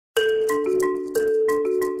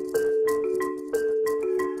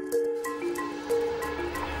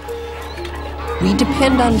We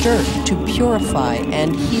depend on dirt to purify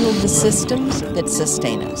and heal the systems that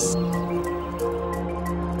sustain us.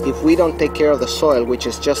 If we don't take care of the soil, which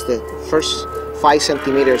is just the first 5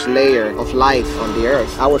 centimeters layer of life on the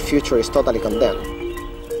earth, our future is totally condemned.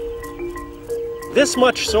 This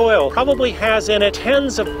much soil probably has in it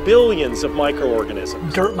tens of billions of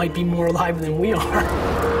microorganisms. Dirt might be more alive than we are.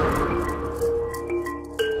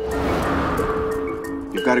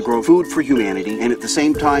 You've got to grow food for humanity, and at the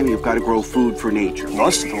same time, you've got to grow food for nature.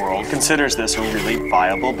 Most of the world considers this a really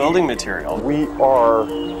viable building material. We are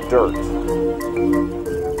dirt.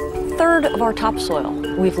 A third of our topsoil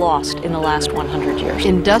we've lost in the last 100 years.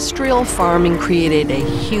 Industrial farming created a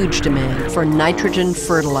huge demand for nitrogen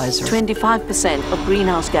fertilizer. 25% of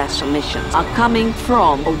greenhouse gas emissions are coming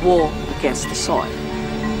from a war against the soil.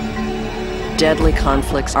 Deadly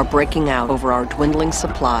conflicts are breaking out over our dwindling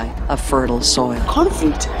supply of fertile soil.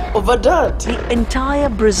 Conflict over dirt. The entire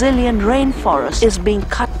Brazilian rainforest is being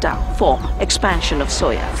cut down for expansion of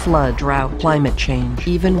soya. Flood, drought, climate change,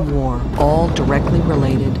 even war, all directly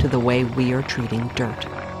related to the way we are treating dirt.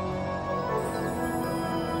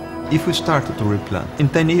 If we started to replant, in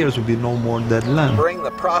 10 years there will be no more dead land. Bring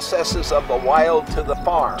the processes of the wild to the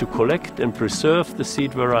farm. To collect and preserve the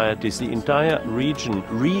seed varieties, the entire region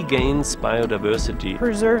regains biodiversity.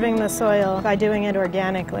 Preserving the soil by doing it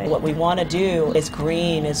organically. What we want to do is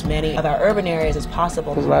green as many of our urban areas as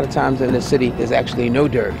possible. Because a lot of times in the city there's actually no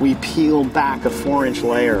dirt. We peel back a 4-inch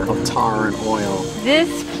layer of tar and oil.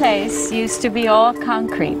 This place used to be all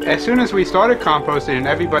concrete. As soon as we started composting,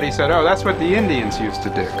 everybody said, oh, that's what the Indians used to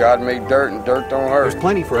do. God made dirt and dirt don't hurt. There's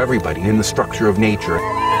plenty for everybody in the structure of nature.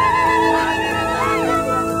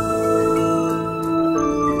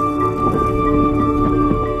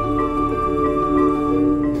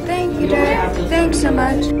 Thank you, dirt. Thanks so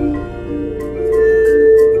much.